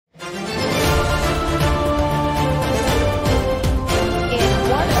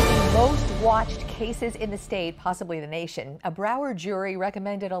watched cases in the state, possibly the nation, a Broward jury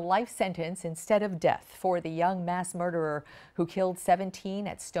recommended a life sentence instead of death for the young mass murderer who killed 17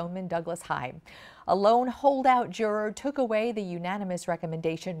 at Stoneman Douglas High. A lone holdout juror took away the unanimous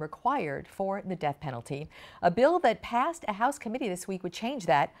recommendation required for the death penalty. A bill that passed a House committee this week would change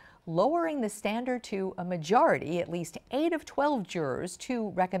that, lowering the standard to a majority, at least 8 of 12 jurors, to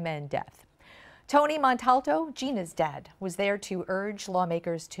recommend death. Tony Montalto, Gina's dad, was there to urge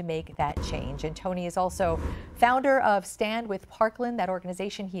lawmakers to make that change. And Tony is also founder of Stand with Parkland, that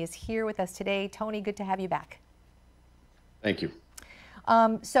organization. He is here with us today. Tony, good to have you back. Thank you.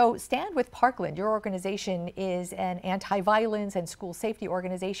 So Stand with Parkland, your organization is an anti-violence and school safety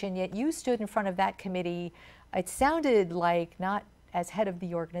organization, yet you stood in front of that committee. It sounded like not as head of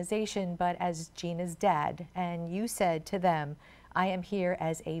the organization, but as Gina's dad. And you said to them, I am here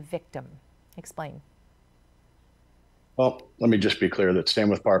as a victim. Explain. Well, let me just be clear that Stand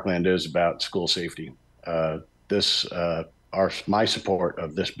with Parkland is about school safety. My support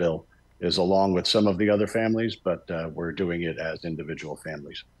of this bill is along with some of the other families, but we're doing it as individual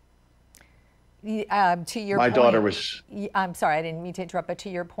families. To your My point, daughter was... I'm sorry, I didn't mean to interrupt, but to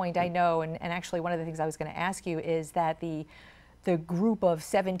your point, I know, and actually one of the things I was going to ask you is that the group of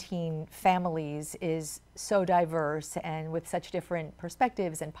 17 families is so diverse and with such different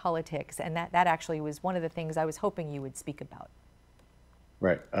perspectives and politics, and that actually was one of the things I was hoping you would speak about.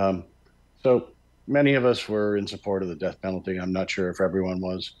 Right. So many of us were in support of the death penalty. I'm not sure if everyone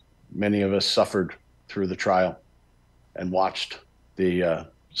was. Many of us suffered through the trial and watched the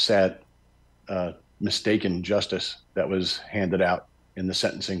sad, mistaken justice that was handed out in the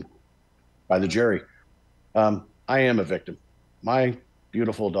sentencing by the jury. I am a victim. My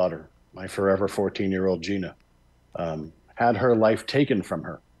beautiful daughter, my forever 14-year-old Gina, had her life taken from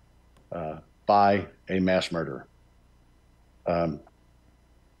her by a mass murderer.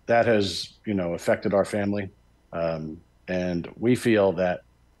 That has, affected our family. And we feel that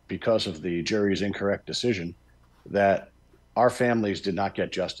because of the jury's incorrect decision, that our families did not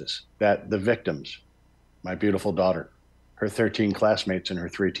get justice, that the victims, my beautiful daughter, her 13 classmates and her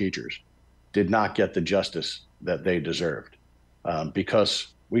 3 teachers, did not get the justice that they deserved. Because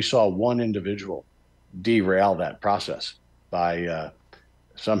we saw one individual derail that process by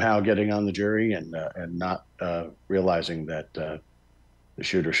somehow getting on the jury and not realizing that the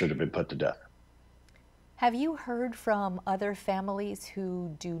shooter should have been put to death. Have you heard from other families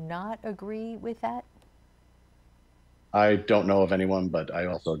who do not agree with that? I don't know of anyone, but I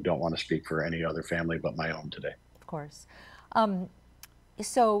also don't want to speak for any other family but my own today. Of course.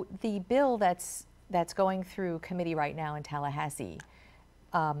 So the bill that's going through committee right now in Tallahassee,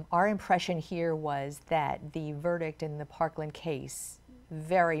 our impression here was that the verdict in the Parkland case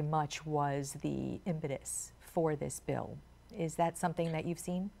very much was the impetus for this bill. Is that something that you've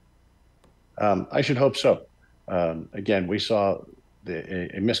seen? I should hope so. Again, we saw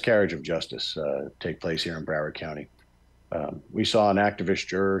a miscarriage of justice take place here in Broward County. We saw an activist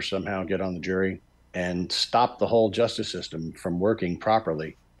juror somehow get on the jury and stop the whole justice system from working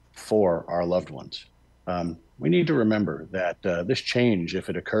properly for our loved ones. We need to remember that this change, if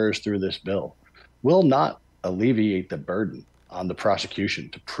it occurs through this bill, will not alleviate the burden on the prosecution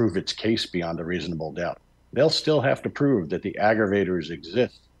to prove its case beyond a reasonable doubt. They'll still have to prove that the aggravators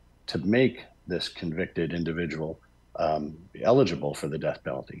exist to make this convicted individual eligible for the death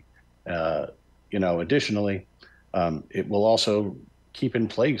penalty. Additionally, it will also keep in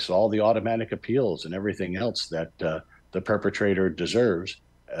place all the automatic appeals and everything else that the perpetrator deserves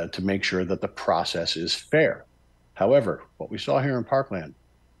to make sure that the process is fair. However, what we saw here in Parkland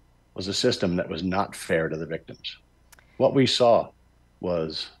was a system that was not fair to the victims. What we saw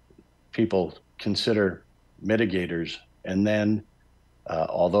was people consider mitigators and then,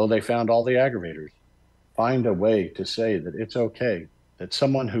 although they found all the aggravators, find a way to say that it's okay that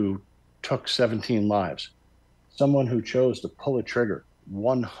someone who took 17 lives, someone who chose to pull a trigger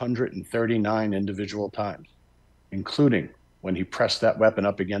 139 individual times, including when he pressed that weapon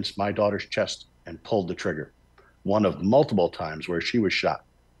up against my daughter's chest and pulled the trigger, one of multiple times where she was shot,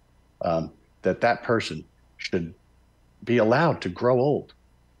 that person should be allowed to grow old,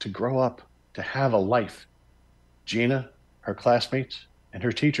 to grow up, to have a life. Gina, her classmates, and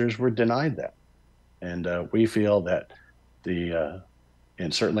her teachers were denied that. And we feel that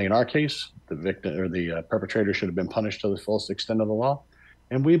and certainly in our case, the victim or the perpetrator should have been punished to the fullest extent of the law.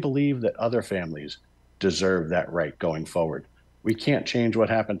 And we believe that other families deserve that right going forward. We can't change what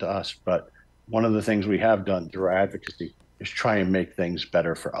happened to us, but one of the things we have done through our advocacy is try and make things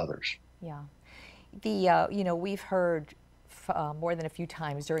better for others. Yeah. We've heard more than a few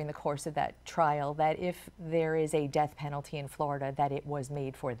times during the course of that trial that if there is a death penalty in Florida, that it was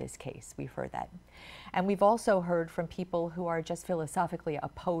made for this case. We've heard that. And we've also heard from people who are just philosophically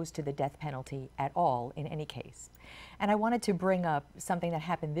opposed to the death penalty at all in any case. And I wanted to bring up something that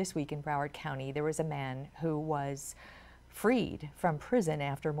happened this week in Broward County. There was a man who was freed from prison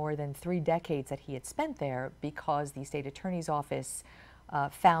after more than 3 decades that he had spent there because the state attorney's office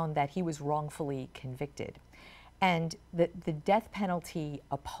found that he was wrongfully convicted. And the death penalty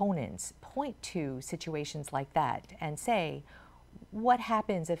opponents point to situations like that and say, what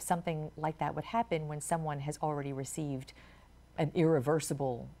happens if something like that would happen when someone has already received an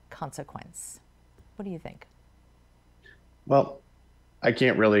irreversible consequence? What do you think? Well, I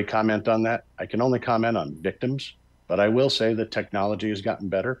can't really comment on that. I can only comment on victims, but I will say that technology has gotten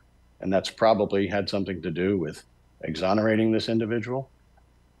better, and that's probably had something to do with exonerating this individual.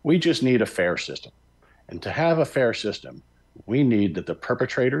 We just need a fair system. And to have a fair system, we need that the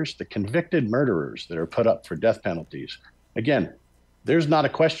perpetrators, the convicted murderers that are put up for death penalties, again, there's not a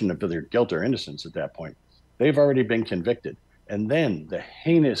question of their guilt or innocence at that point. They've already been convicted. And then the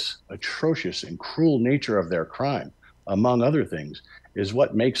heinous, atrocious, and cruel nature of their crime, among other things, is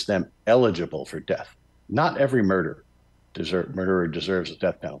what makes them eligible for death. Not every murderer deserves a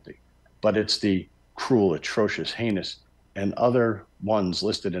death penalty, but it's the cruel, atrocious, heinous, and other ones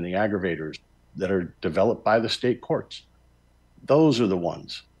listed in the aggravators that are developed by the state courts. Those are the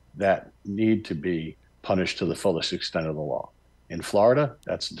ones that need to be punished to the fullest extent of the law. In Florida,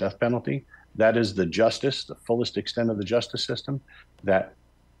 that's the death penalty. That is the justice, the fullest extent of the justice system that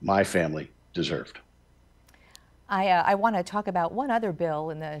my family deserved. I want to talk about one other bill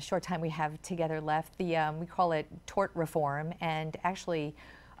in the short time we have together left. We call it tort reform, and actually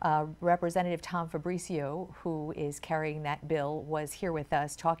Representative Tom Fabricio, who is carrying that bill, was here with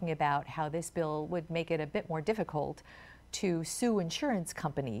us talking about how this bill would make it a bit more difficult to sue insurance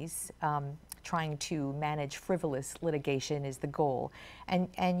companies. Trying to manage frivolous litigation is the goal.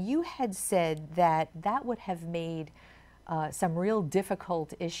 And you had said that that would have made some real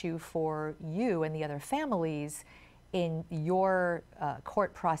difficult issue for you and the other families in your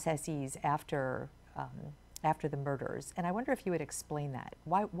court processes after the murders. And I wonder if you would explain that.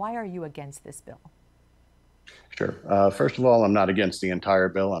 Why are you against this bill? Sure. First of all, I'm not against the entire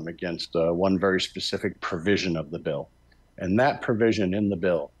bill. I'm against one very specific provision of the bill. And that provision in the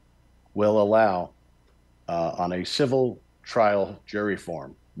bill will allow, on a civil trial jury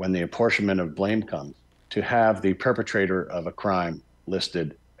form, when the apportionment of blame comes, to have the perpetrator of a crime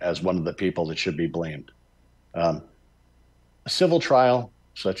listed as one of the people that should be blamed. A civil trial,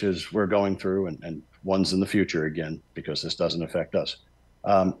 such as we're going through, and ones in the future again, because this doesn't affect us,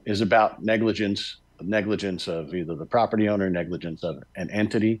 is about negligence of either the property owner, negligence of an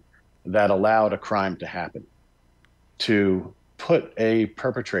entity that allowed a crime to happen. To put a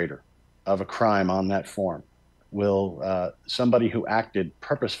perpetrator of a crime on that form will, somebody who acted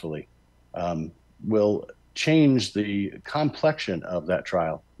purposefully, will change the complexion of that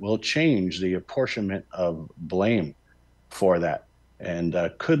trial, will change the apportionment of blame for that, and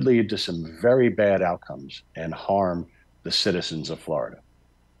could lead to some very bad outcomes and harm the citizens of Florida.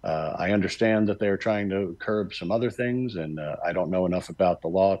 I understand that they're trying to curb some other things, and I don't know enough about the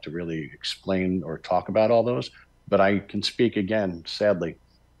law to really explain or talk about all those, but I can speak again, sadly,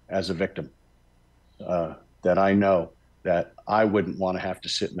 as a victim, that I know that I wouldn't want to have to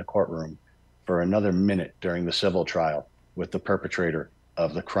sit in the courtroom for another minute during the civil trial with the perpetrator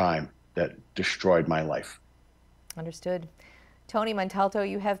of the crime that destroyed my life. Understood. Tony Montalto,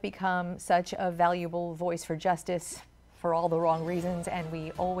 you have become such a valuable voice for justice for all the wrong reasons, and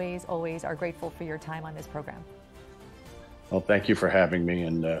we always, always are grateful for your time on this program. Well, thank you for having me,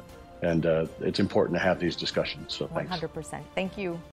 and it's important to have these discussions, so thanks. 100%. Thank you.